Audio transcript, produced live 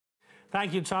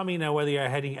Thank you, Tommy. Now, whether you're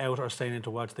heading out or staying in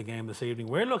to watch the game this evening,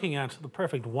 we're looking at the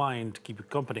perfect wine to keep you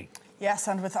company. Yes,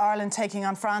 and with Ireland taking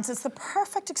on France, it's the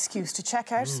perfect excuse to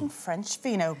check out some French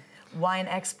vino. Wine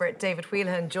expert David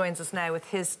Whelan joins us now with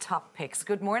his top picks.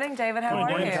 Good morning, David. How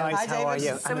are you? Guys, Hi, how are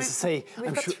David. you? So and as I say,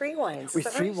 we've got three wines. We've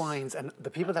three wines, and the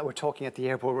people that were talking at the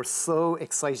airport were so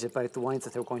excited about the wines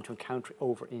that they were going to encounter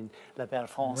over in La Belle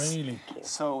France. Really?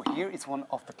 So here is one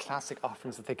of the classic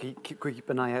offerings that they keep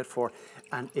an eye out for,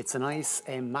 and it's a nice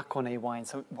Mâconnais wine.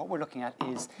 So what we're looking at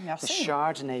is the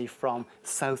Chardonnay from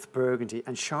South Burgundy,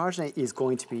 and Chardonnay is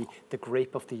going to be the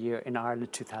grape of the year in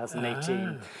Ireland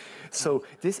 2018. So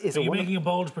this is. Are you making a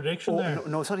bold prediction there?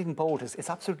 No, it's not even bold. It's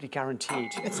absolutely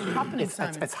guaranteed. It's happening,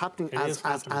 Simon. It's happening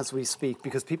as we speak,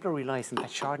 because people are realising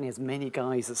that Chardonnay has many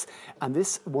guises. And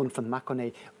this one from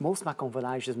Mâconnais, most Macon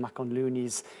Villages, Macon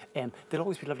Lunis, they'll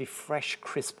always be lovely, fresh,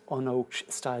 crisp,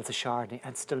 unoaked styles of Chardonnay,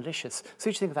 and it's delicious. So what do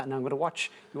you think of that now? I'm going to watch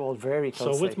you all very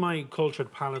closely. So with my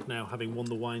cultured palate now, having won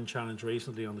the wine challenge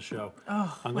recently on the show,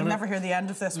 We'll never hear the end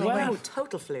of this, will we? Wow,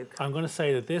 total fluke. I'm going to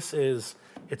say that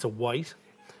it's a white.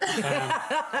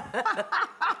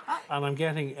 And I'm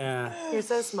getting... You're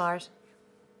so smart.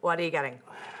 What are you getting?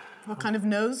 What kind of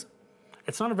nose?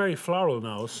 It's not a very floral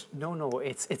nose. No,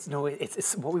 it's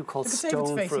what we call Look at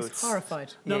stone David's face, fruits. he's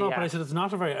horrified. No, but I said it's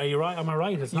not a very... Are you right? Am I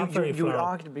right? It's not very You would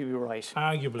floral. arguably be right.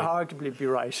 Arguably be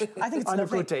right. I think it's on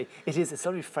lovely. a good day. It is. It's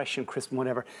lovely, fresh and crisp and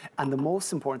whatever. And the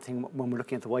most important thing when we're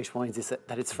looking at the white wines is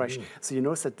that it's fresh. So you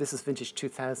notice that this is vintage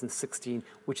 2016,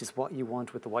 which is what you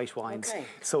want with the white wines. Okay.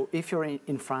 So if you're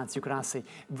in France, you could ask, say,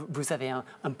 vous avez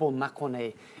un bon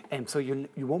Mâconnais. So you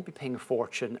won't be paying a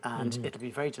fortune, and it'll be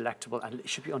very delectable, and it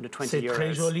should be under 20 euros. C'est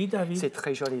très joli, David. C'est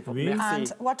très joli. Oui. Merci.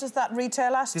 And what does that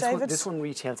retail at, David? This one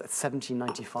retails at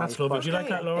 $17.95. That's lovely. Do you like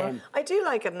that, Laura? I do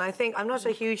like it, and I think I'm not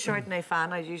a huge Chardonnay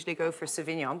fan. I usually go for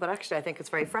Sauvignon, but actually I think it's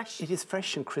very fresh. It is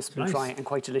fresh and crisp and dry and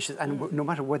quite delicious. And no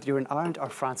matter whether you're in Ireland or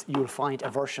France, you will find a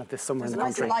version of this somewhere in the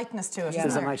There's a country. nice lightness to it, There's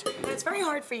isn't a there? nice. But it's very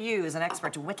hard for you as an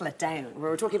expert to whittle it down.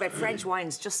 We're talking about French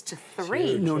wines just to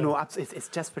three. No, it's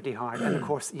desperately hard. And of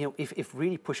course, you know, if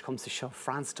really push comes to shove,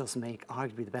 France does make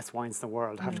arguably the best wines in the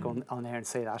world. I have to go on air and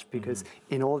say that, because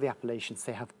in all the appellations,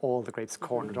 they have all the grapes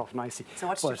cornered off nicely. So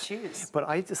what did you choose? But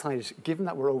I decided, given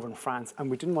that we're over in France and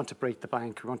we didn't want to break the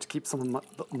bank, we want to keep some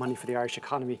money for the Irish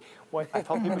economy, well, I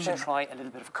thought people should try a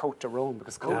little bit of Côte de Rhône,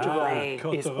 because Côte de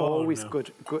Rhône is always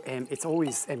good. It's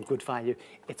always good value.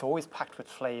 It's always packed with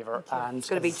flavour, and it's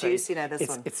going to be juicy now. This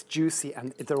one. It's juicy,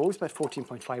 and they're always about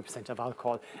 14.5% of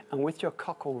alcohol. And with your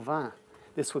coq au vin,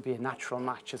 this would be a natural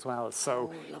match as well.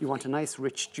 So you want a nice,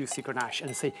 rich, juicy Grenache, and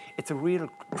I say it's a real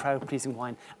crowd-pleasing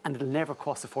wine, and it'll never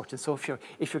cost a fortune. So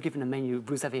if you're given a menu,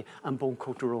 vous avez un bon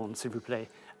Côte de Rhône, s'il vous plaît,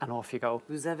 and off you go.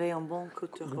 Vous avez un bon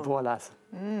Côte de Rhône. Voilà.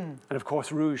 And of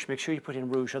course, rouge. Make sure you put in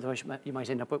rouge, otherwise you might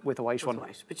end up with a white one.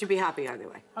 White. But you'd be happy either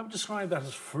way. I would describe that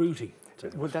as fruity.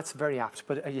 Well, that's very apt,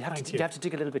 but you have to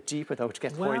dig a little bit deeper though to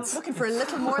get points. Looking for a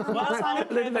little more than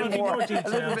that. A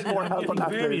little bit more help on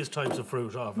that. Various types of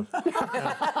fruit off it.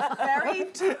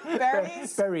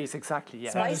 Berries. Berries, exactly.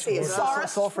 Yeah. Spicy as well.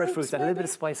 Soft red fruits, and a little bit of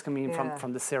spice coming in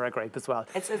from the Syrah grape as well.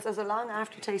 It's a long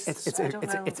aftertaste.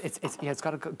 It's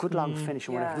got a good long finish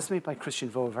and whatever. Yeah. This is made by Christian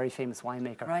Vaux, a very famous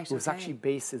winemaker, Right, who was actually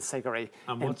based in Ségaré.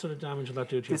 And what sort of damage will that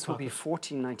do to your This will be pocket?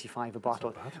 $14.95 a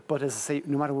bottle. But as I say,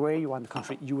 no matter where you are in the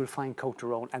country, you will find Côte de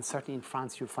Rhône, and certainly in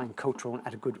France, you'll find Côte de Rhône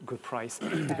at a good price.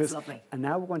 That's lovely. And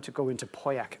now we're going to go into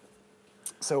Pauillac.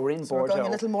 So we're in So Bordeaux. we're going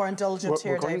a little more indulgent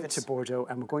here, We're going David. to Bordeaux,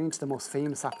 and we're going into the most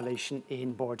famous appellation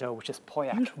in Bordeaux, which is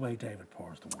Pauillac. Beautiful way David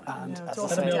pours the wine. And it's as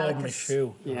also I say, That'll be all over my delicate.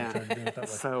 shoe. yeah.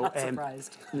 So Not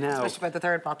surprised. now, Especially about the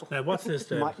third bottle. Now, what's this,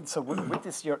 David? so with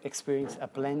this, you're experiencing a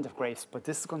blend of grapes, but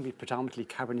this is going to be predominantly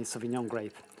Cabernet Sauvignon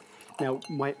grape. Now,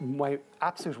 my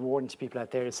absolute warning to people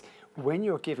out there is, when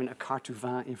you're given a carte du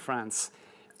vin in France,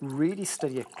 really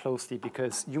study it closely,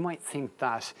 because you might think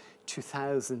that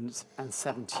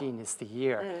 2017 is the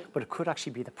year, but it could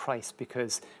actually be the price,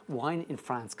 because wine in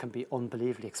France can be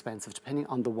unbelievably expensive depending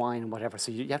on the wine and whatever.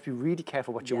 So you have to be really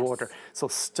careful what you order. So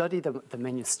study the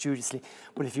menu studiously.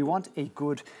 But if you want a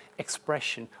good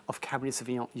expression of Cabernet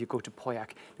Sauvignon, you go to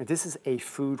Pauillac. Now this is a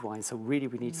food wine, so really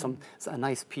we need a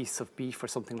nice piece of beef or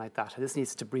something like that. This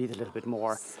needs to breathe a little bit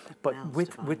more. But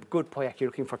with good Pauillac, you're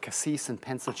looking for cassis and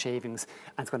pencil shavings,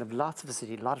 and it's going to have lots of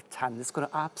acidity, a lot of tannin. It's going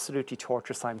to absolutely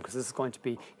torture Simon, because this is going to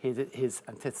be his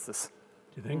antithesis.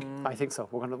 Do you think? I think so.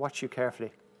 We're going to watch you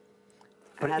carefully.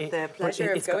 I had the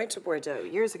pleasure of going to Bordeaux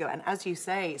years ago, and as you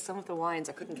say, some of the wines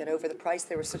I couldn't get over the price.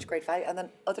 They were such great value, and then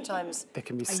other times they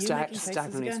can be Are you making faces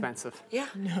staggeringly again? expensive. yeah.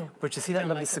 No. But you see that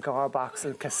lovely cigar box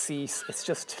and cassis, it's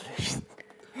just delicious.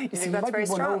 You think that's very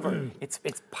strong? It's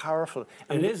powerful.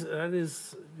 It is.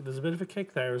 There's a bit of a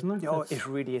kick there, isn't there? Oh, it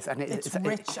really is. And it's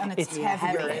rich and it's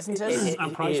heavier, isn't it?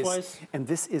 And price-wise? And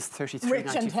this is $33.95.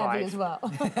 Rich and heavy as well.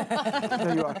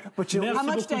 There you are. But you know, how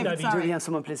much, David? Sorry.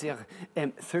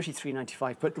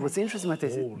 $33.95. But what's interesting about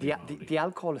this is the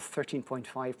alcohol is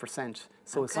 13.5%.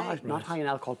 So it's not high in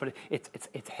alcohol, but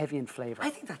it's heavy in flavour. I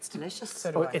think that's delicious.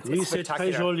 So do I. It's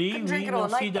spectacular. Drink it all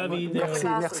night.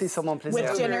 Merci, someone, please.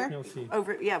 With dinner.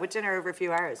 With dinner over a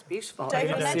few hours. Beautiful.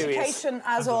 David, an education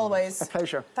as always. A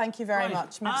pleasure. Thank you very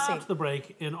much. Merci. After the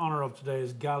break, in honour of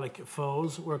today's Gallic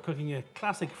foes, we're cooking a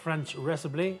classic French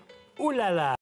recipe. Ooh la la!